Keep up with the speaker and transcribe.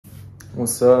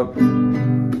What's up,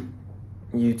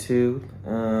 YouTube?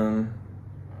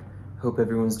 Hope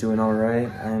everyone's doing all right.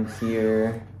 I'm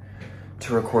here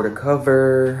to record a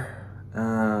cover.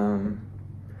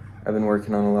 I've been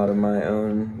working on a lot of my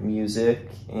own music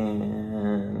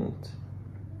and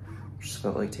just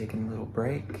felt like taking a little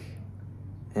break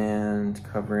and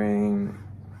covering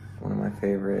one of my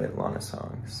favorite Lana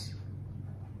songs.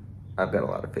 I've got a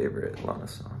lot of favorite Lana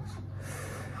songs.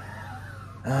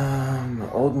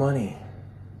 Old Money.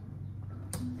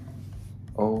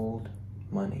 Old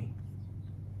Money.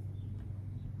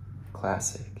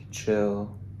 Classic,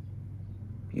 chill,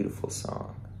 beautiful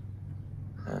song.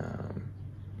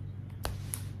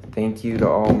 Thank you to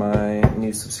all my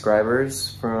new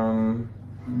subscribers from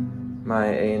my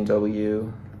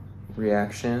A&W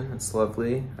reaction. It's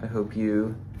lovely. I hope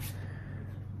you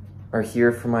are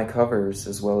here for my covers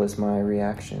as well as my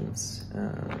reactions.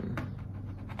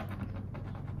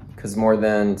 Because more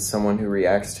than someone who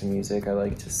reacts to music, I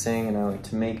like to sing and I like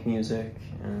to make music.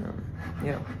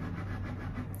 Yeah,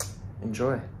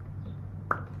 enjoy.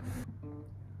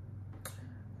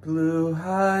 Blue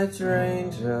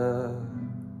hydrangea,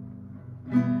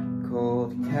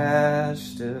 cold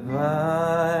cash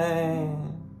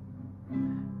divine,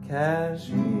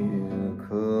 cashmere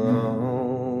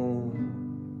cologne,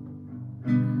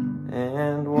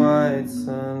 and white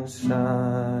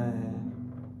sunshine.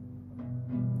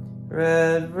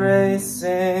 Red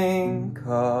racing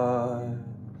cars,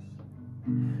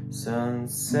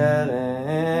 sunset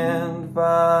and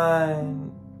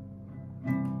vine.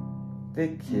 The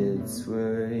kids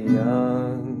were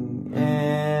young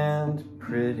and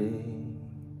pretty.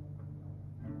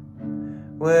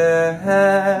 Where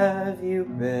have you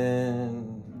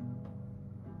been?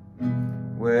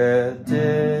 Where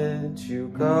did you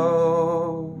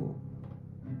go?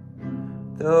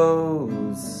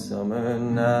 Those summer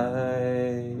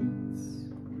nights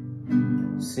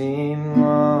seem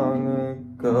long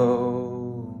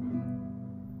ago.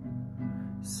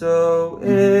 So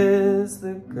is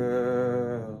the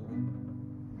girl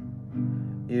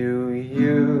you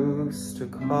used to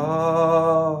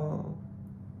call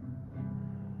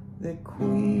the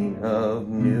Queen of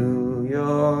New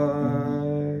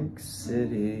York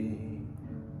City.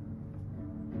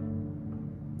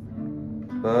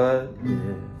 But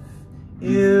if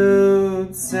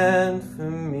you'd send for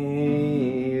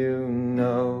me, you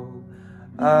know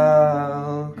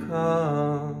I'll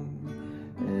come.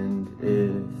 And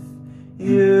if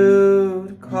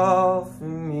you'd call for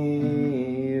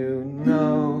me, you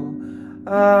know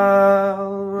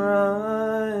I'll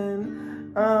run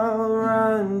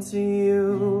to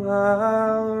you,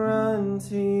 I'll run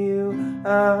to you,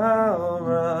 I'll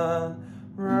run.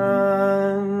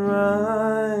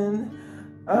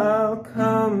 I'll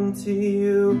come to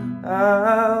you,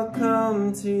 I'll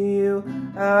come to you,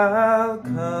 I'll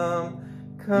come,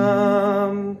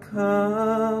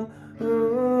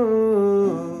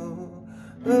 ooh,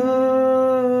 ooh.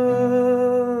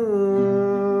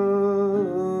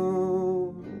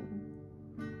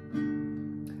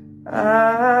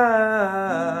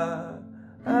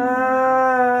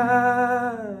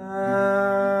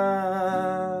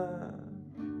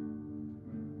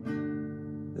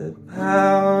 The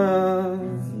power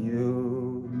of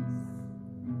youth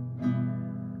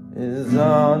is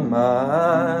on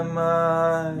my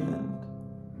mind.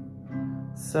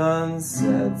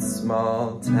 Sunset,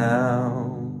 small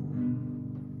town,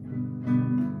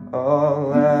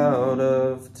 all out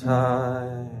of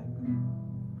time.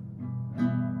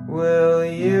 Will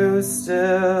you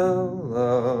still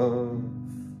love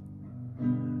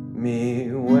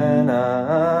me when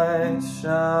I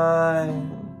shine?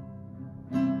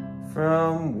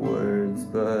 From words,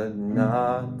 but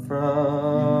not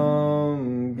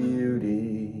from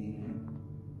beauty.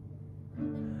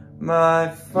 My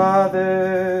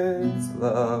father's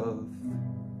love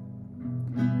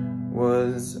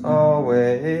was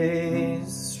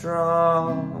always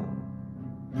strong.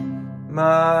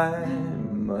 My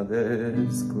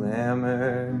mother's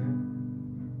glamour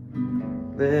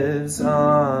lives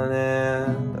on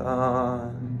and on.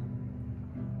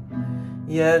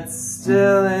 Yet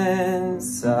still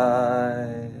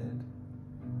inside,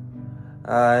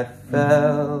 I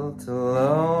felt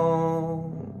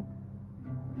alone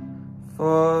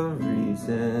for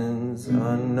reasons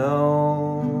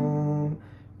unknown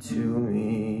to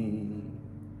me.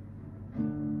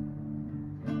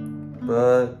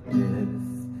 But if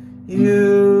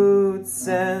you'd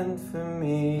send for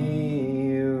me,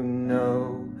 you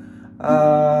know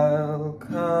I'll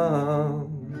come.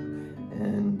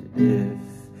 And if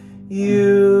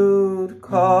you'd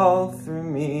call for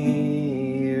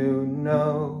me, you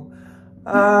know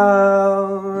I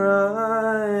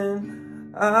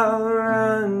I'll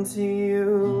run to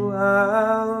you,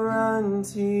 I'll run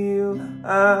to you,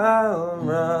 I'll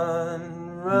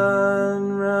run,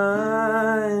 run,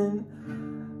 run.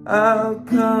 I'll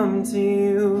come to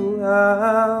you,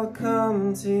 I'll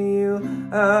come to you,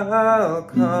 I'll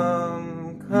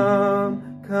come,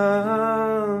 come,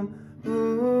 come. Ooh,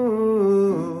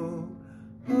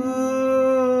 ooh.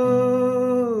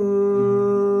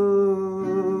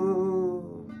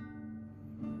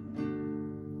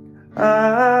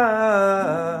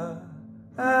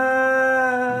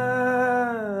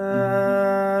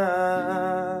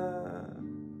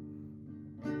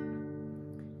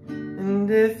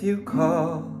 And if you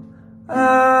call,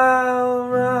 I'll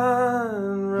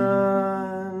run,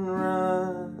 run,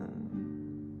 run.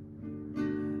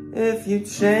 If you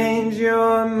change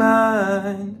your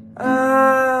mind,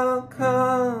 I'll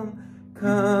come,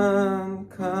 come,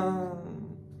 come.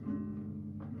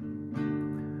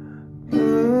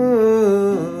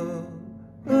 Ooh,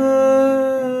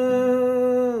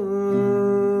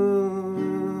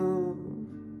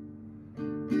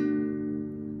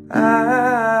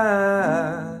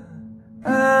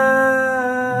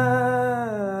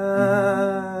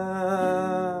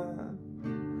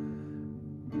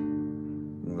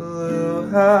 blue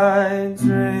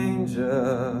hydrangea,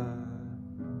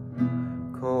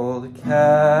 cold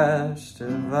cash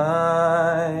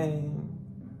divine,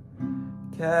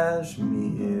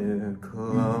 cashmere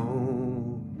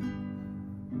cologne,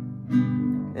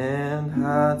 and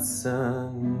hot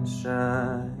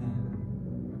sunshine.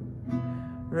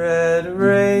 Red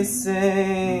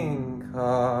racing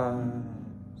cars,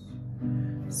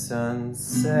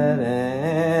 sunset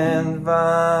and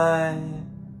vine,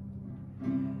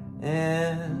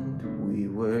 and we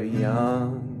were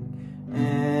young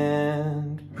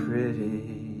and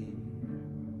pretty.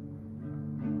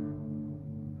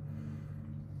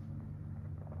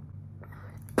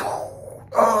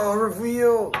 Oh,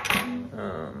 reveal!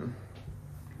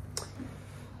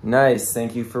 Nice,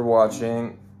 thank you for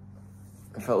watching.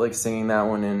 I felt like singing that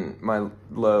one in my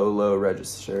low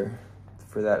register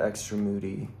for that extra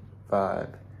moody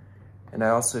vibe. And I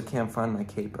also can't find my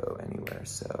capo anywhere,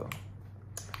 so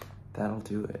that'll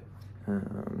do it.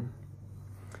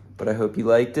 But I hope you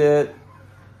liked it.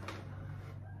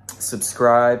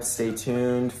 Subscribe, stay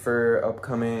tuned for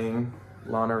upcoming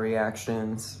Lana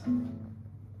reactions,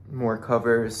 more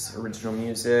covers, original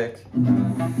music.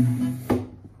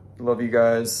 Love you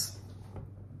guys.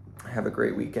 Have a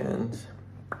great weekend.